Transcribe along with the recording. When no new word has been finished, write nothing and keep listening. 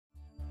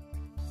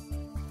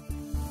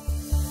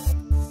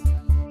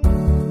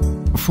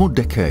For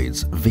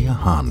decades,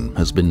 Viahan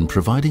has been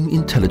providing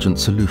intelligent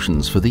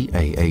solutions for the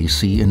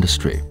AAC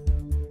industry.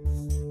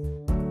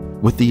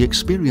 With the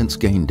experience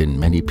gained in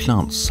many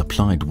plants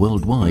supplied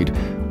worldwide,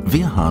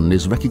 Viahan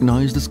is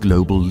recognized as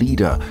global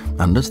leader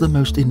and as the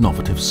most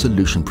innovative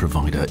solution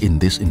provider in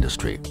this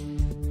industry.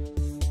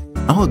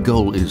 Our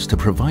goal is to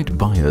provide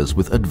buyers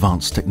with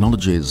advanced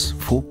technologies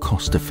for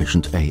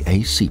cost-efficient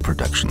AAC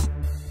production.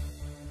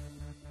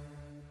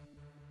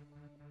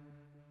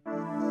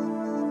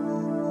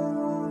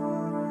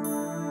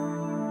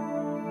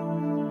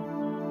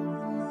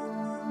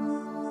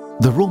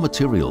 The raw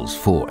materials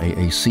for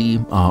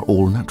AAC are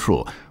all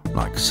natural,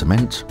 like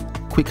cement,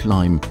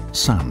 quicklime,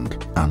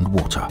 sand and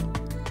water.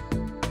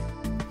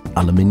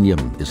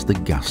 Aluminium is the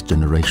gas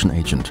generation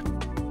agent.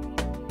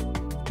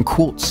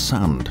 Quartz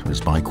sand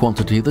is by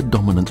quantity the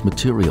dominant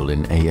material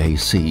in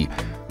AAC.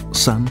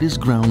 Sand is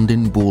ground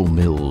in ball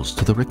mills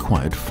to the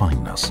required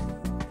fineness.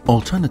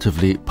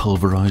 Alternatively,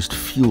 pulverized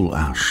fuel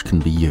ash can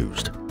be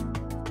used.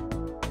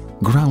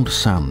 Ground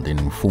sand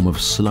in form of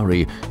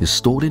slurry is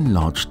stored in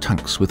large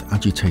tanks with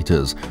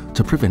agitators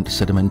to prevent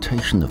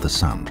sedimentation of the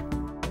sand.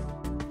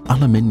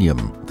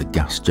 Aluminium, the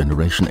gas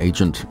generation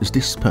agent, is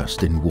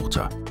dispersed in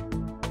water.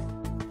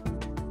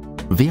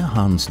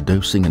 Viahan's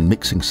dosing and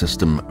mixing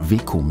system,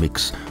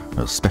 VicoMix,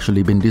 has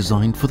specially been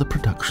designed for the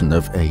production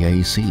of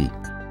AAC.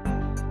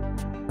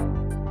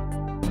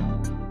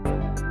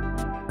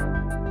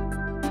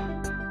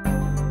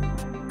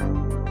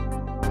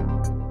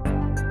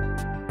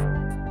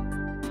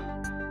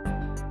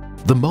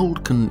 The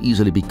mold can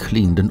easily be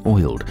cleaned and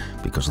oiled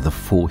because of the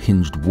 4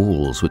 hinged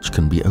walls which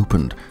can be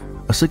opened,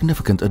 a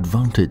significant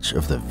advantage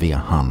of the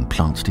Viahan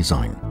plant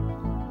design.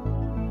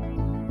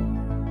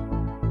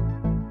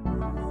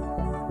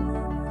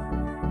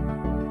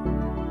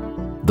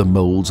 The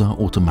molds are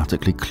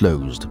automatically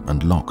closed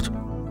and locked.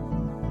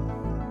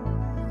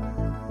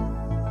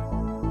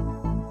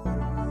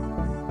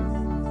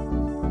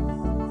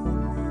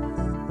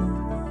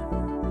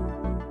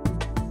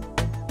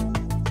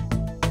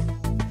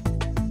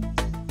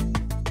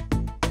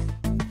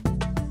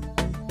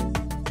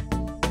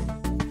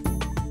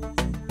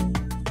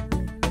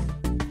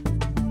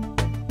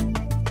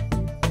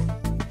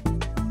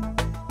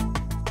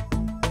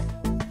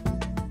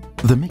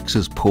 The mix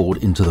is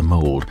poured into the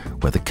mold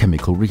where the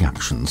chemical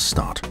reactions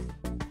start.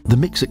 The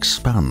mix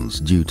expands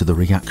due to the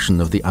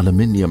reaction of the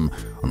aluminium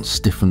and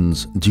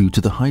stiffens due to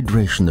the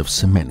hydration of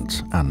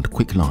cement and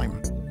quicklime.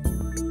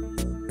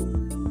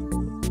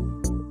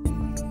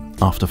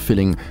 After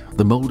filling,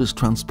 the mold is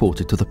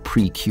transported to the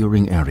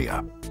pre-curing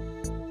area.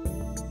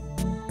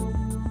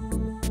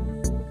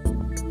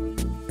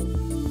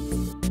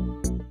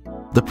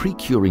 The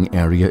pre-curing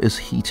area is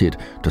heated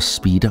to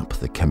speed up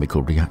the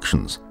chemical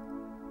reactions.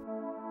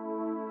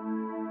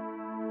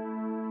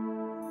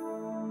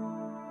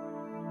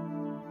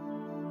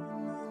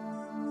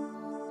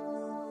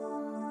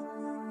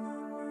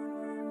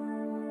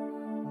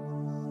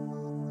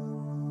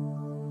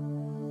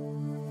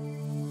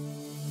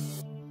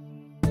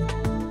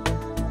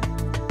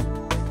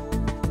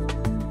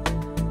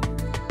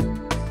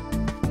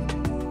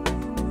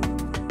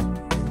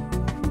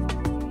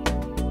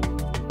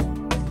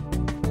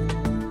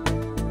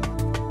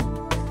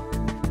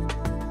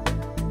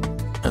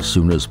 As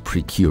soon as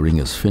pre-curing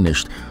is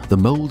finished, the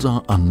molds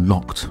are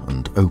unlocked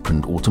and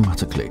opened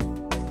automatically.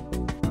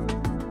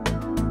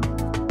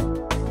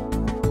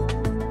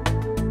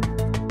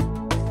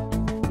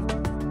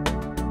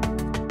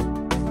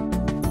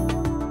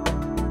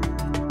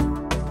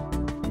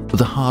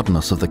 The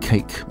hardness of the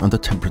cake and the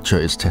temperature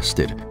is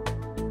tested.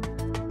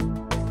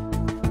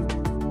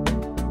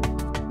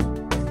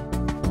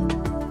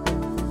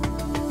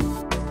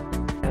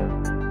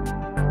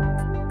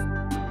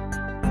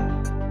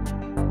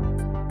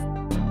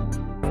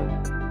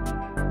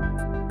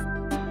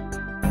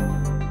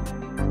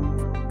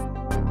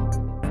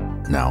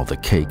 Now the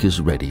cake is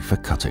ready for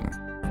cutting.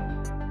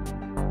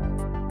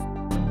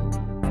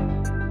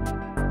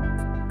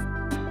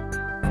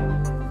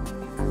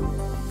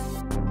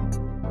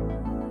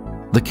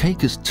 The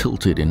cake is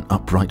tilted in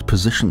upright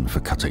position for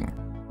cutting.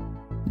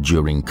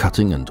 During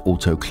cutting and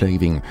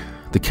autoclaving,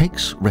 the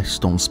cakes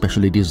rest on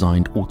specially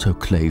designed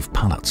autoclave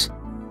pallets.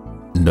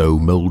 No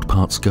mold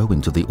parts go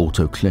into the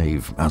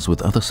autoclave as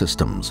with other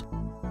systems.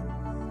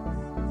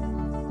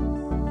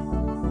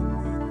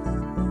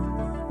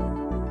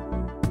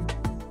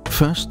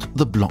 First,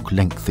 the block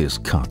length is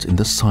cut in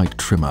the side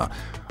trimmer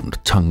and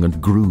tongue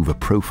and groove are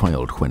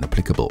profiled when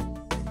applicable.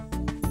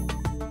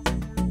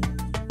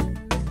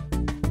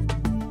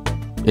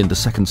 In the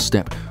second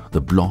step,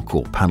 the block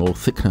or panel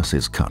thickness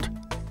is cut.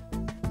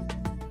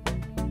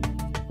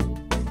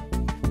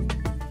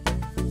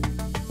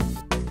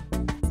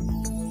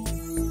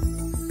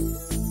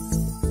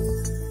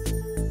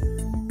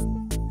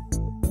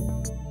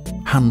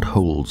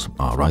 Handholds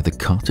are either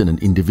cut in an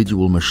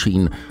individual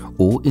machine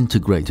or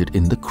integrated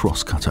in the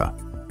crosscutter.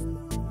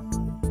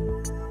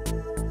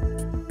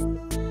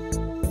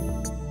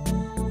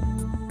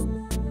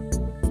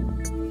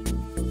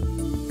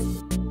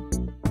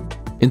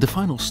 In the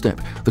final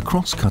step, the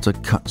cross-cutter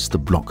cuts the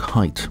block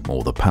height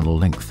or the panel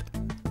length.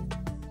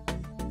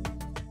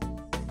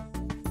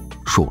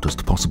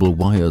 Shortest possible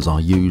wires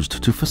are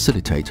used to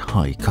facilitate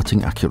high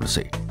cutting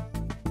accuracy.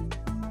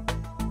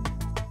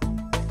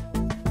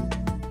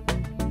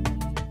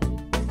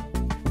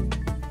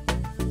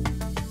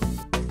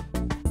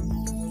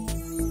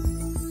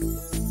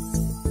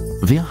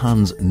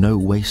 Virhan's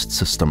no-waste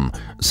system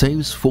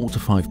saves 4 to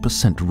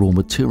 5% raw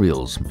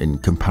materials in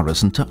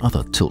comparison to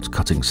other tilt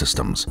cutting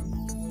systems.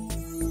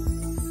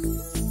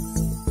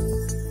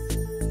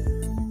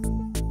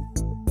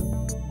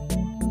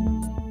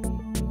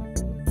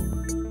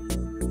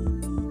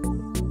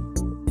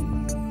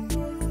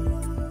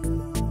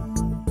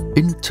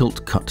 In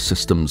tilt-cut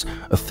systems,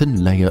 a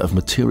thin layer of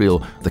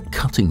material, the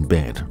cutting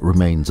bed,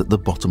 remains at the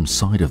bottom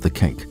side of the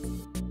cake.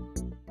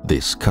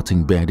 This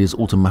cutting bed is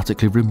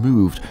automatically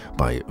removed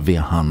by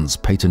Virhan's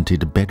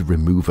patented bed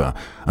remover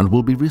and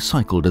will be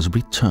recycled as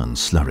return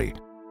slurry.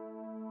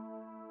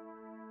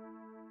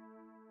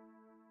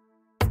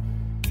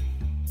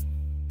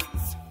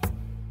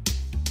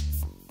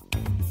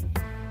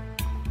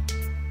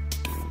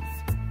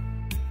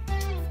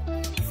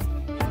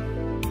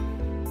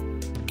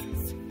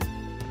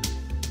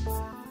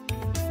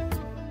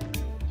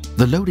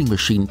 The loading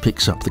machine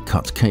picks up the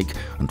cut cake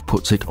and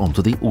puts it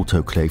onto the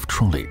autoclave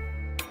trolley.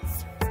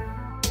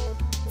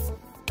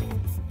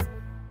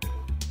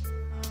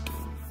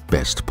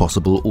 Best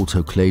possible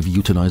autoclave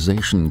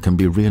utilization can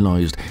be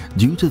realized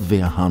due to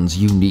Virhan's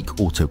unique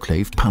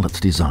autoclave pallet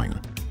design.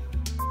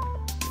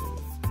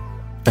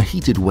 A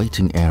heated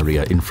waiting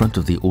area in front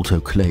of the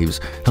autoclaves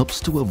helps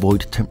to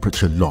avoid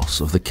temperature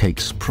loss of the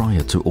cakes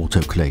prior to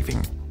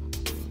autoclaving.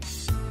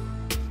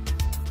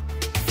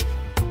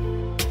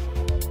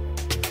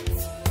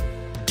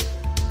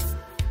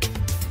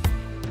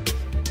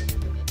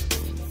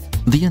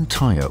 The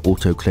entire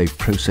autoclave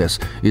process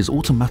is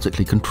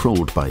automatically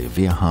controlled by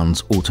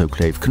Virhan's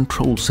autoclave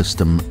control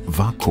system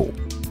VACO.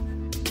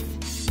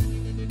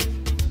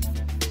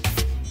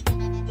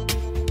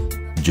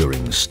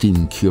 During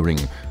steam curing,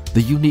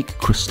 the unique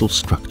crystal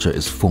structure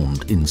is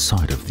formed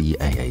inside of the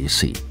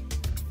AAC.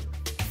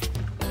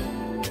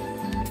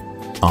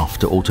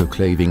 After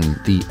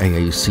autoclaving, the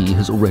AAC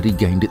has already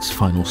gained its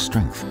final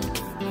strength.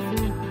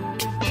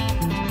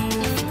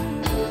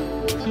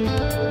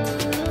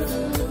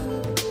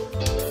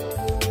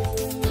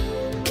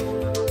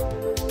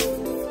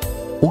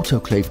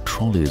 Autoclave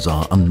trolleys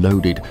are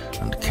unloaded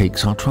and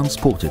cakes are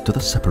transported to the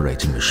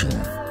separating machine.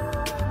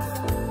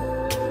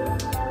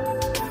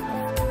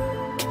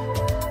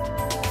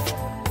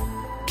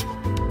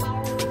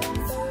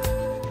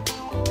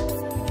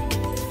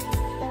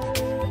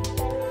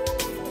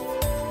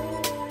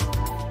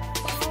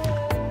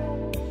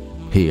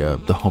 Here,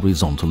 the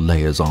horizontal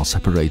layers are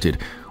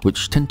separated,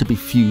 which tend to be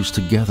fused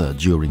together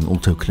during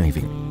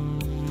autoclaving.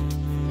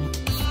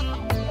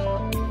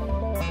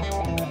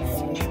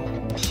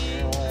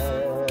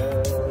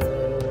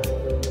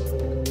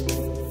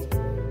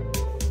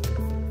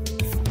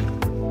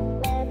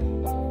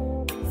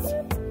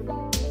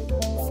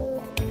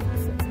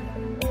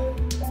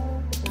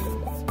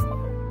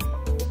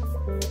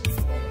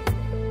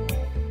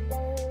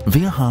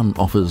 Virhan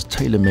offers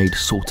tailor-made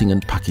sorting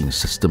and packing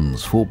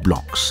systems for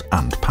blocks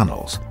and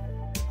panels.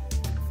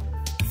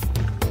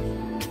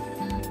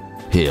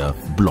 Here,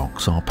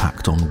 blocks are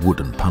packed on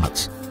wooden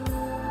pallets.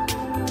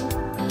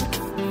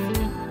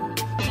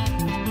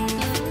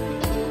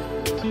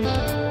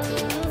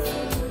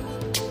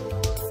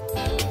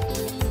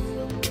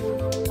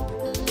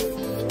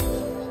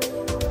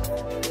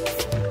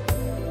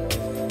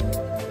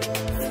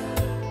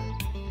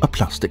 A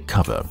plastic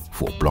cover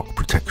for block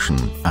protection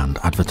and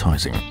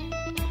advertising.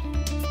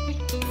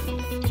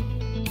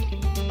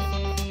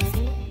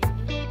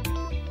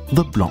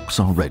 The blocks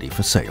are ready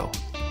for sale.